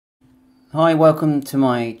Hi, welcome to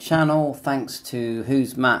my channel. Thanks to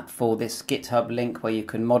Who's Matt for this GitHub link where you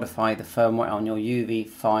can modify the firmware on your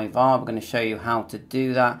UV-5R. We're going to show you how to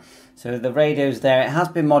do that. So the radio's there. It has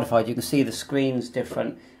been modified. You can see the screen's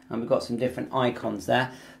different and we've got some different icons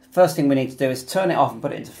there. First thing we need to do is turn it off and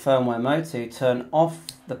put it into firmware mode. So you turn off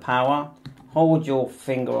the power, hold your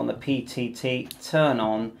finger on the PTT, turn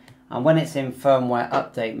on, and when it's in firmware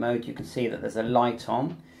update mode you can see that there's a light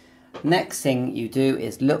on. Next thing you do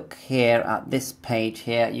is look here at this page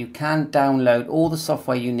here. You can download all the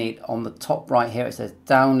software you need. On the top right here it says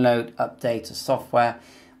download updater software,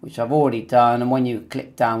 which I've already done, and when you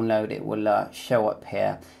click download it will show up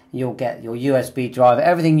here. You'll get your USB drive,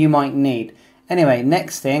 everything you might need. Anyway,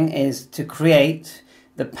 next thing is to create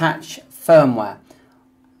the patch firmware.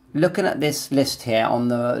 Looking at this list here on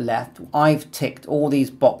the left, I've ticked all these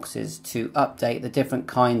boxes to update the different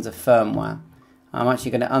kinds of firmware. I'm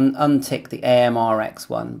actually going to untick the AMRX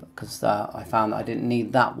one because I found that I didn't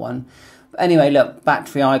need that one. But anyway, look,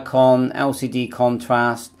 battery icon, LCD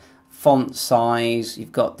contrast, font size,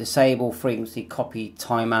 you've got disable frequency copy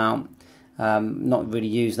timeout. Not really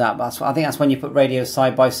use that, but I think that's when you put radios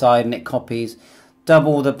side by side and it copies.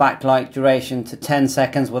 Double the backlight duration to 10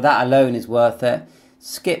 seconds. Well, that alone is worth it.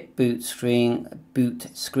 Skip boot screen,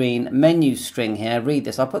 menu string here. Read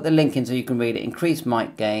this. I'll put the link in so you can read it. Increase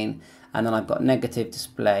mic gain. And then I've got negative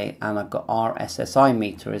display and I've got RSSI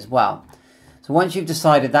meter as well. So once you've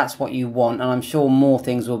decided that's what you want, and I'm sure more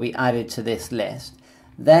things will be added to this list,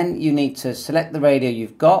 then you need to select the radio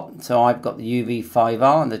you've got. So I've got the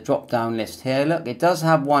UV-5R and the drop down list here. Look, it does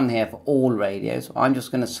have one here for all radios. So I'm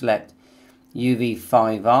just going to select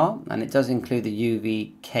UV-5R, and it does include the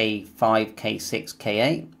UV-K5, K6,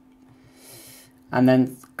 K8. And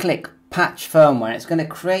then click patch firmware. It's going to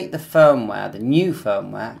create the firmware, the new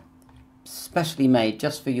firmware, specially made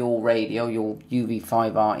just for your radio, your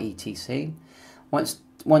UV-5R etc.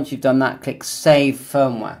 Once you've done that, click save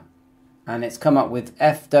firmware, and it's come up with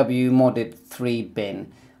FW modded 3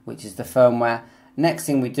 bin, which is the firmware. Next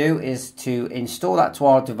thing we do is to install that to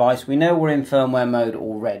our device. We know we're in firmware mode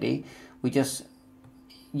already. We just,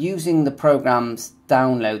 using the program's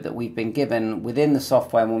download that we've been given within the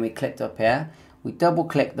software, when we clicked up here, we double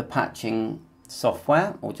click the patching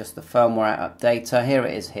software or just the firmware updater. Here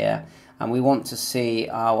it is here. And we want to see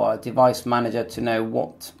our device manager to know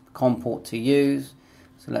what COM port to use.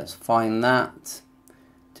 So let's find that.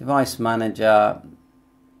 Device manager,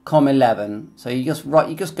 COM 11. So you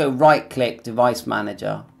just go right click device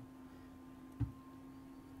manager.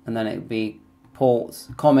 And then it would be ports,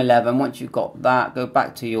 COM 11. Once you've got that, go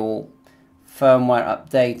back to your firmware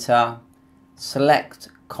updater, select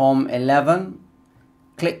COM 11,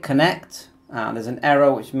 click connect. There's an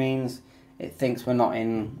error which means it thinks we're not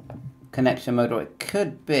in connection mode, or it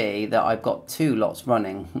could be that I've got 2 lots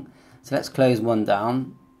running. So let's close one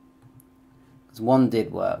down, because one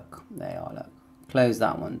did work. There you are, look. Close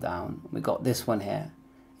that one down. We've got this one here.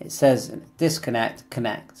 It says disconnect,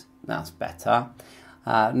 connect. That's better.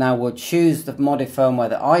 Now we'll choose the modded firmware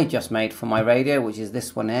that I just made for my radio, which is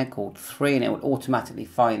this one here called 3, and it will automatically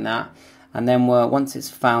find that. And then once it's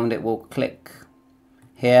found it, we'll click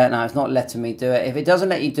here. Now it's not letting me do it. If it doesn't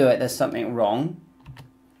let you do it, there's something wrong.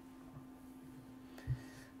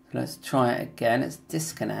 Let's try it again. Let's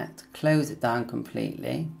disconnect, close it down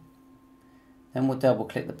completely. Then we'll double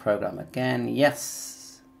click the program again.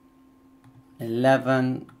 Yes.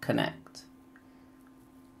 11, connect.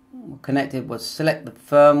 We're connected, we'll select the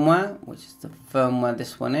firmware, which is the firmware,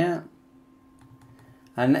 this one here.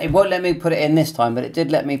 And it won't let me put it in this time, but it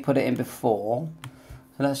did let me put it in before.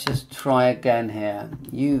 So let's just try again here.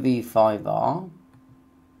 UV-5R.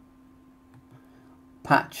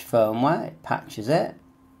 Patch firmware, it patches it.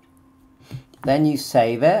 Then you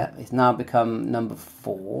save it. It's now become number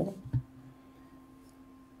 4.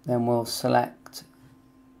 Then we'll select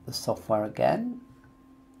the software again.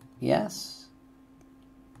 Yes.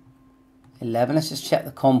 11. Let's just check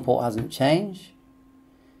the COM port hasn't changed.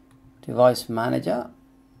 Device manager.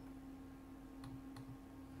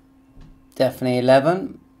 Definitely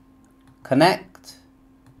 11. Connect.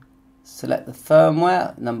 Select the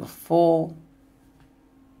firmware. Number 4.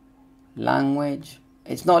 Language.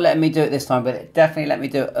 It's not letting me do it this time, but it definitely let me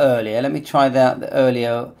do it earlier. Let me try the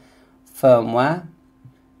earlier firmware.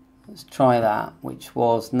 Let's try that, which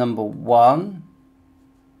was number 1.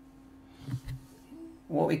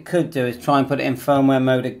 What we could do is try and put it in firmware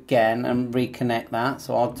mode again and reconnect that.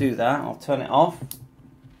 So I'll do that. I'll turn it off.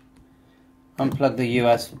 Unplug the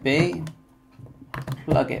USB.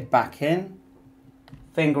 Plug it back in.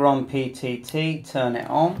 Finger on PTT. Turn it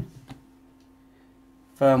on.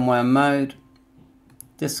 Firmware mode.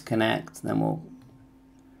 Disconnect. Then we'll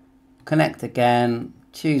connect again,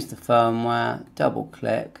 choose the firmware, double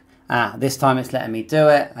click. This time it's letting me do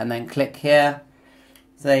it, and then click here.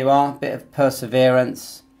 So there you are, bit of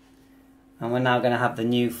perseverance, and we're now going to have the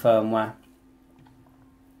new firmware.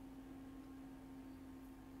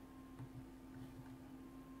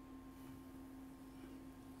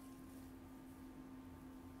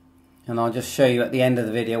 And I'll just show you at the end of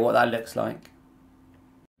the video what that looks like.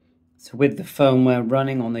 So with the firmware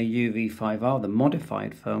running on the UV-5R, the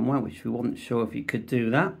modified firmware, which we wasn't sure if you could do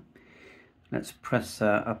that. Let's press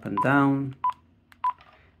up and down.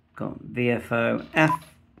 Got VFO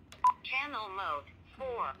F. Channel mode 4.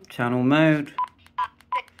 Channel mode. 6,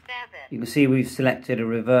 7. You can see we've selected a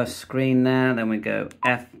reverse screen there. Then we go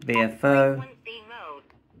F VFO. Frequency mode.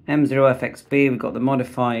 M0FXB. We've got the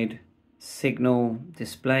modified signal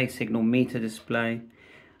display, signal meter display.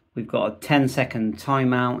 We've got a 10-second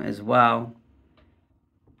timeout as well.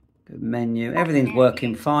 Good menu. Everything's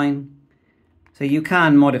working fine. So you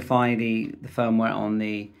can modify the firmware on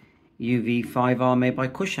the UV-5R made by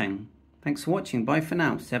QUANSHEN. Thanks for watching. Bye for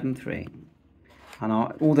now. 7.3. And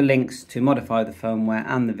all the links to modify the firmware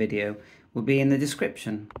and the video will be in the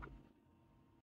description.